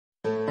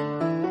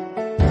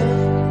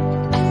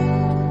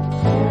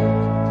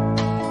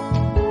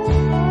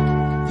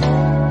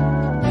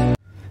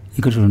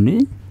ఇక్కడ చూడండి,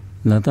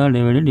 Lata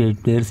divided 8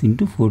 players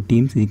into 4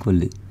 teams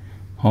equally.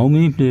 How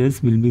many players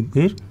will be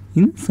there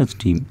in such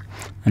team?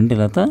 అంటే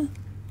లత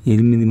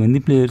 8 మంది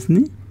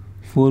ప్లేయర్స్ని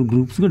 4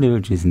 గ్రూప్స్గా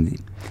divide చేసింది.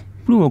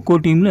 ఇప్పుడు ఒక్కో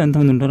టీంలో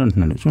ఎంతమంది ఉంటారు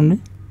అంటున్నాడు. చూడండి,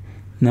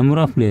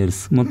 నెంబర్ ఆఫ్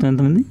ప్లేయర్స్ మొత్తం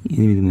ఎంతమంది?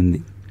 8 మంది.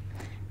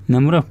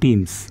 నెంబర్ ఆఫ్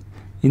టీమ్స్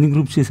ఎన్ని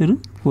గ్రూప్స్ చేశారు?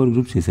 4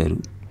 గ్రూప్స్ చేశారు.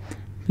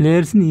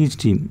 ప్లేయర్స్ ఇన్ ఈచ్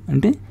టీమ్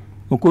అంటే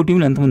ఒక్కో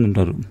టీంలో ఎంతమంది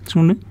ఉంటారు?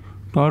 చూడండి,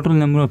 total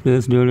number of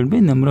players divided by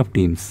number of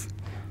teams.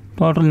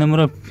 Total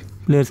number of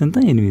players ఎంత?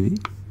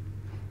 8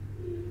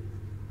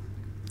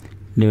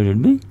 divided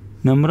by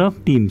number of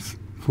teams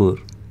 4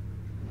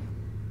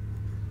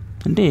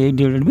 అంటే 8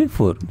 డివైడెడ్ బై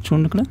 4.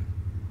 చూడండి, ఇక్కడ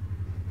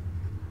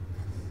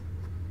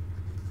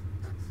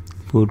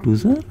 4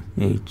 2s are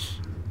 8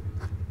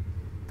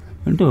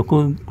 అంటే ఒక్కో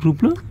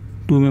గ్రూప్లో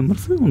 2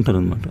 మెంబర్స్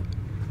ఉంటారనమాట.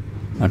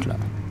 అట్లా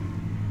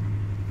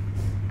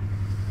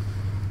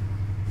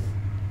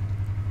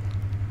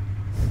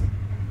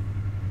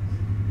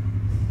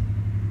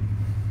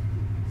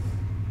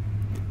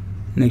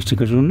నెక్స్ట్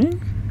ఇక్కడ చూడండి,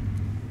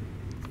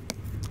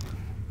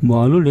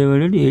 ball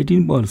divided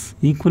 18 balls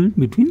equal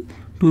between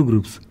 2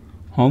 groups.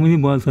 How many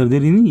balls are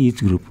there in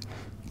each group?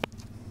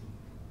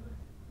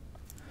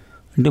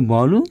 అంటే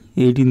బాల్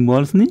 18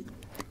 balls-ని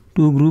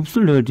 2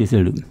 groups-లో డివైడ్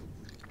చేశాడు.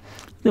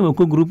 అయితే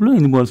ఒక్కో గ్రూప్లో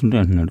ఎన్ని బాల్స్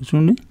ఉంటాయి అంటున్నాడు.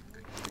 చూడండి,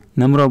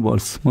 నెంబర్ ఆఫ్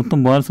బాల్స్ మొత్తం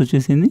బాల్స్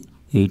వచ్చేసింది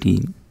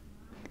 18.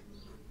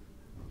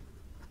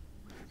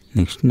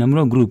 నెక్స్ట్ నెంబర్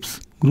ఆఫ్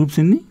గ్రూప్స్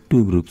ఎన్ని?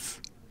 2 groups.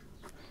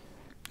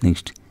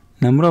 Next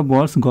number of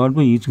balls got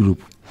by each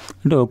group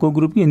అంటే ఒక్కో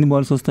గ్రూప్కి ఎన్ని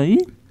బాల్స్ వస్తాయి?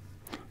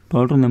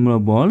 టోటల్ నెంబర్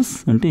ఆఫ్ బాల్స్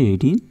అంటే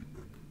 18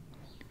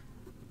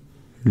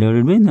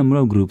 divided by number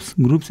of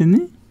groups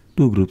ఎన్ని?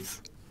 2 groups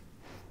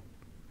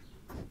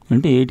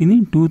అంటే 18ని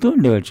 2తో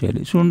డివైడ్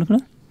చేయాలి. చూడండి, ఇక్కడ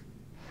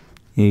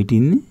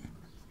 18ని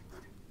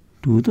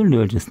 2తో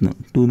డివైడ్ చేస్తున్నాం.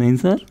 2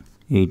 9s are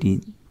 18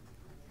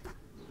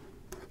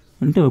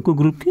 అంటే ఒక్కో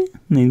గ్రూప్కి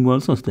 9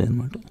 balls వస్తాయి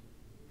అన్నమాట.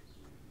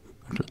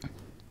 అట్లా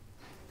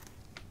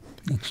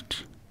నెక్స్ట్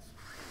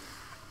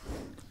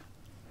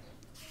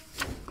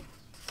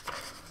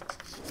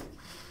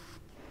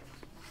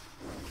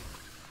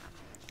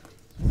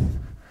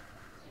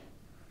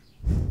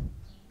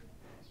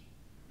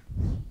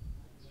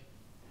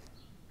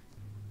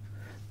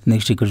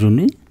ఇక్కడ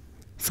చూడండి,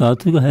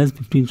 సాత్విక has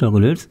 15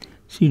 chocolates.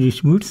 She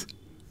distributes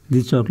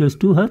these chocolates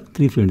to her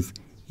 3 friends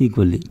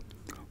equally.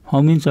 How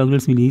many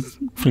chocolates will each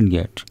friend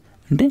GATT?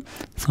 అంటే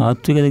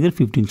సాత్విక దగ్గర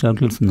 15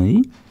 chocolates ఉన్నాయి.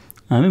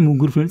 ఆమె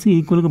 3 ఫ్రెండ్స్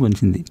ఈక్వల్గా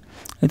పంచింది.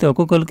 అయితే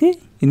ఒక్కొక్కరికి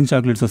ఎన్ని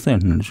చాక్లెట్స్ వస్తాయి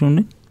అంటున్నాడు.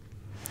 చూడండి,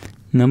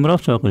 నెంబర్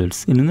ఆఫ్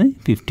చాక్లెట్స్ ఎన్ని ఉన్నాయి?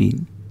 15.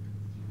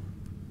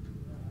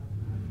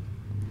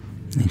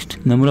 నెక్స్ట్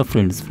నెంబర్ ఆఫ్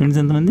ఫ్రెండ్స్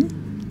ఎంతమంది?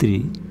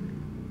 3.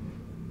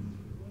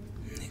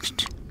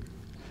 Next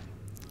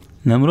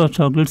number of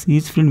chocolates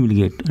each friend will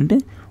get అంటే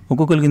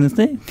ఒక్కొక్కరికి ఎన్ని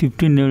వస్తాయి?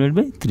 15 డివైడెడ్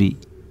బై 3.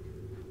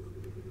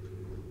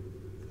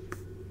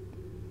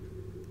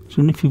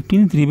 చూడండి,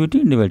 15ని 3 పెట్టి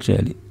డివైడ్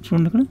చేయాలి.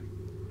 చూడండి, ఇక్కడ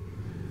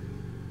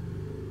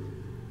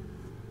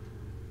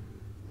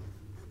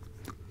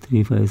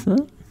 3 5s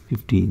are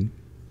 15.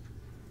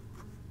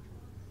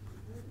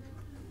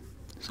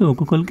 సో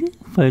ఒక్కొక్కరికి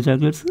 5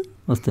 చాక్లెట్స్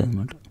వస్తాయి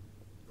అన్నమాట.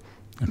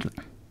 అట్లా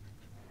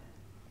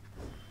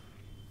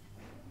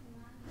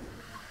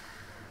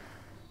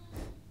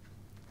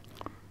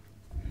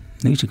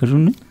నెక్స్ట్ ఇక్కడ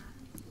చూడండి,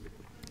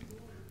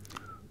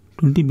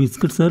 20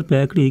 biscuits are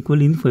packed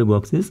equally in 5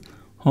 boxes.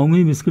 How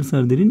many biscuits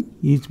are there in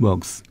each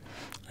box?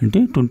 అంటే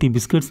 20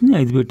 బిస్కెట్స్ని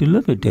 5 పెట్టెల్లో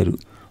పెట్టారు.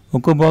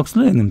 ఒక్కో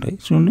బాక్స్లో ఎన్ని ఉంటాయి?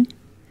 చూడండి,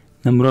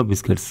 నెంబర్ ఆఫ్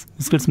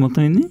బిస్కెట్స్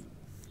మొత్తం ఎన్ని?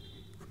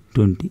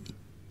 20.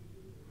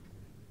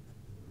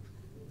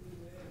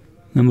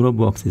 నెంబర్ ఆఫ్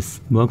బాక్స్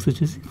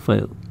వచ్చేసి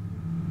 5.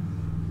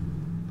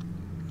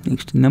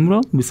 Next number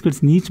of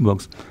biscuits in each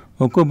box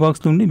ఒక్కో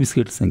బాక్స్లో ఉండే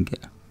బిస్కెట్స్ సంఖ్య.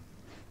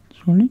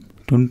 చూడండి,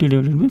 20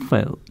 డివైడెడ్ బై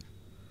 5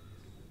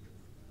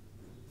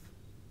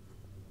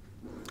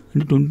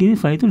 అంటే 20ని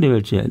 5తో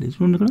డివైడ్ చేయాలి.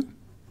 చూడండి, ఇక్కడ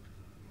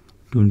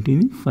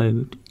 20ని 5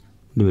 పెట్టి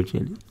డివైడ్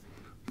చేయాలి.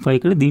 5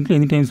 ఇక్కడ దీంట్లో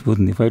ఎన్ని టైమ్స్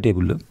పోతుంది? 5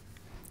 టేబుల్లో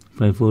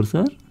 5 4s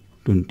are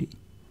 20.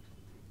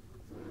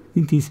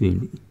 ఇది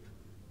తీసివేయండి.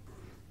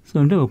 సో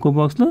అంటే ఒక్కో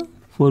బాక్స్లో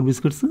 4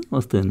 బిస్కెట్స్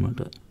వస్తాయి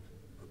అన్నమాట.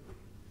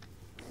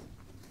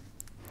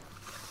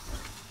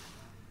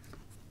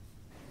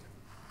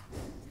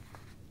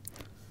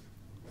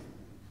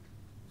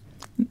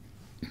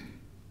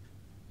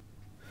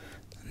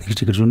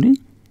 నెక్స్ట్ ఇక్కడ చూడండి,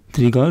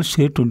 3 girls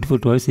share 24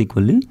 toys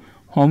equally.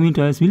 How many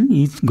toys will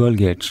each girl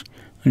get?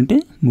 అంటే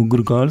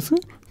 3 girls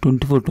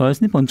 24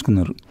 toysని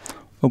పంచుకున్నారు.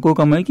 ఒక్కొక్క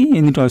అమ్మాయికి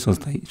ఎన్ని టాయ్స్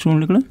వస్తాయి?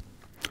 చూడండి, ఇక్కడ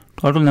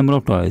టోటల్ నెంబర్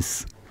ఆఫ్ టాయ్స్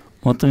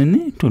మొత్తం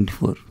ఎన్ని?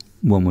 24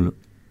 బొమ్మలు.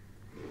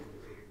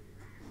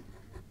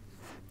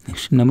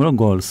 నెక్స్ట్ నెంబర్ ఆఫ్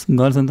గర్ల్స్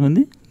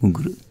ఎంతమంది?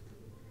 3.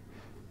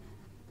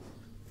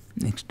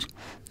 Next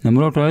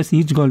number of toys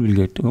each girl will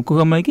get ఒక్కొక్క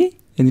అమ్మాయికి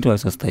ఎన్ని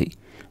టాయ్స్ వస్తాయి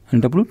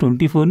అంటే అప్పుడు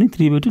 24ని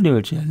 3 పెట్టి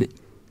డివైడ్ చేయాలి.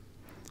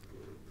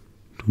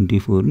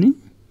 24ని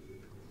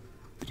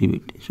 3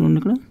 పెట్టి చూడండి,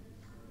 ఇక్కడ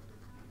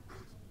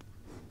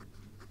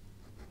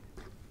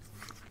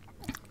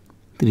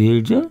 3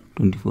 8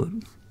 24.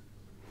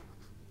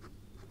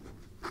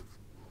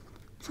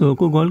 సో సో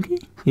ఒక్కో గోల్కి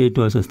 8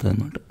 hours వస్తుంది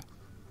అనమాట.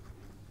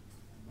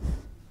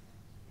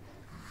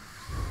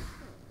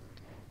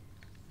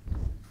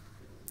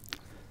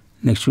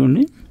 నెక్స్ట్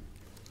చూడండి,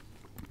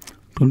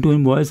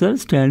 21 boys are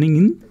standing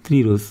in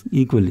 3 rows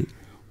equally.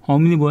 How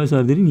many boys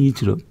are there in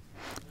each row?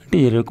 అంటే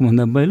 21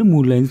 మంది అబ్బాయిలు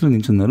 3 లైన్స్లో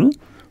నిల్చున్నారు.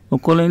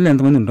 ఒక్కో లైన్లో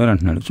ఎంతమంది ఉంటారు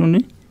అంటున్నాడు.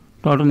 చూడండి,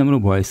 total number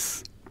of boys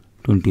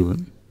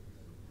 21.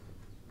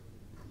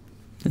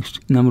 Next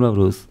number of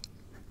rose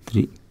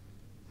 3.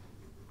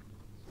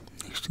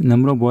 Next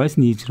number of boys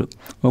in each row,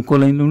 ఒక్కో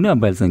లైన్లో ఉండే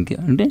అబ్బాయిల సంఖ్య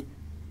అంటే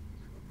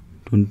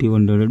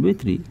 21 divided by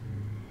 3.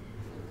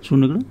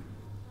 చూడండి ఇక్కడ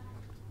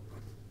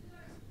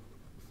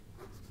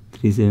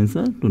 3 7s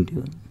are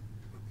 21.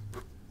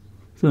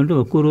 సో అంటే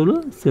ఒక్కో రోలో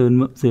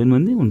 7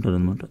 మంది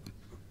ఉంటారనమాట.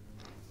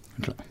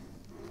 అట్లా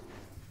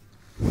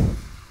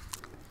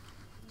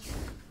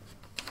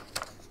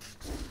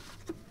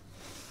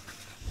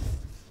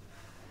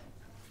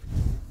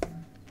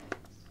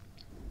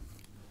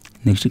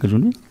నెక్స్ట్ ఇక్కడ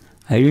చూడండి,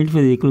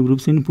 identify the equal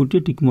groups and put a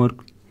tick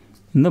mark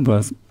in the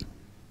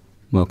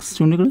box.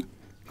 చూడండి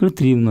ఇక్కడ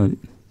 3 ఉన్నది,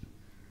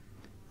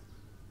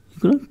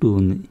 ఇక్కడ 2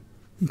 ఉంది,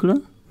 ఇక్కడ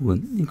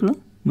 1, ఇక్కడ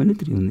మళ్ళీ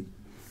 3 ఉంది.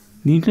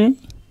 దీంట్లో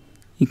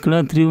ఇక్కడ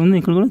 3 ఉంది,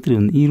 ఇక్కడ కూడా 3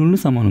 ఉంది. ఈ రెండు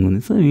సమానంగా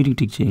ఉంది. సో వీటికి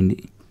టిక్ చేయండి.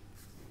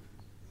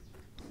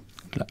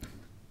 అట్లా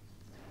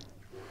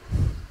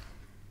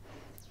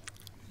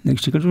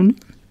నెక్స్ట్ ఇక్కడ చూడండి,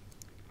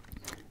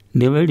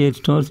 divide 8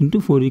 stars into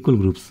 4 equal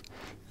groups.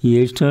 ఈ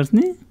 8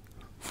 starsని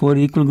 4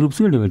 equal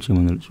గ్రూప్స్గా డివైడ్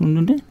చేయమన్నాడు.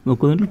 చూడండి,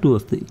 ఒక్కో దాంట్లో 2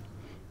 వస్తాయి.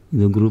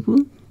 ఇదో గ్రూపు,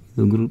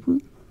 ఇదో గ్రూపు,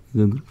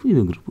 ఇదో గ్రూపు,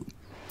 ఇదో గ్రూపు.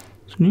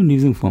 చూడండి,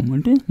 డివిజన్ ఫామ్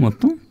అంటే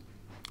మొత్తం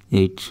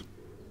 8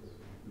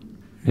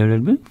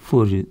 డివైడెడ్ బై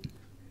 4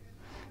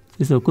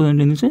 చేసి ఒక్కో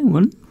దాంట్లో ఎన్ని వచ్చాయి?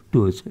 1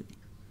 2 వచ్చాయి.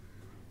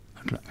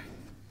 అట్లా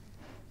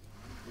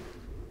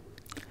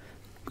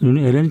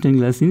arrange 10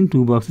 glasses in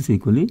 2 boxes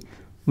equally,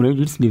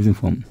 right it's division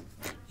form.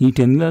 ఈ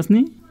 10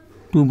 glassని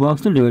 2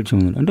 boxesలో డివైడ్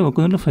చేయమన్నారు. అంటే ఒక్క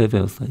దాంట్లో 5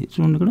 5 వస్తాయి.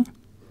 చూడండి ఇక్కడ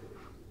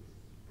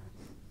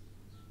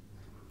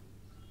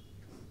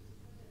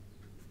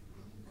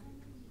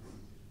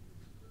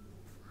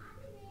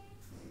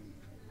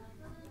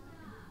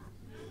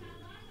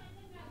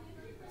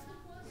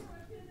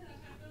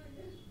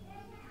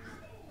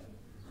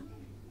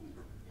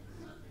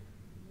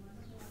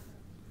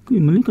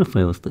మళ్ళీ ఇక్కడ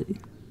 5 వస్తాయి.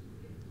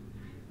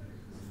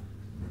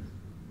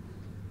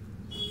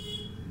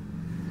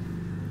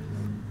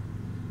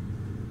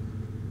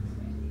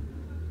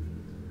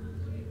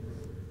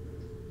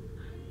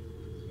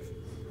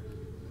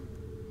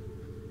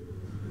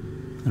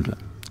 అట్లా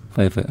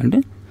 5 5 అంటే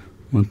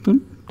మొత్తం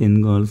 10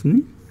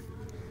 కావాల్సింది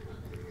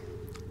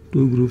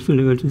 2 గ్రూప్స్లో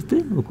డివైడ్ చేస్తే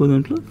ఒక్కో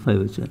దాంట్లో 5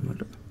 వచ్చాయి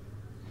అన్నమాట.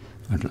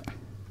 అట్లా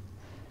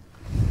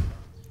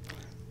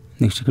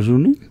నెక్స్ట్ ఇక్కడ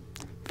చూడండి,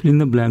 fill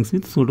in the blanks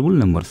with suitable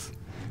numbers.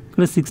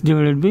 ఇక్కడ 6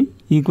 డివైడెడ్ బై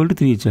ఈక్వల్ టు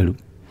 3 ఇచ్చాడు.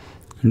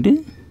 అంటే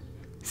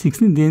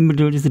 6ని దేని బట్టి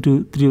డివైడ్ చేస్తే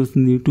 3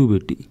 వస్తుంది? 2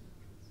 పెట్టి,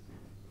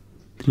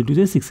 3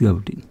 2 6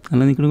 కాబట్టి.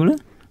 అలానే ఇక్కడ కూడా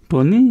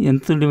 12ని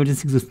ఎంతతో డివైడ్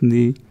చేస్తే 6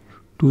 వస్తుంది?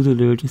 2తో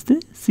డివైడ్ చేస్తే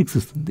 6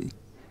 వస్తుంది.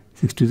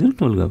 6 2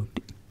 12 కాబట్టి.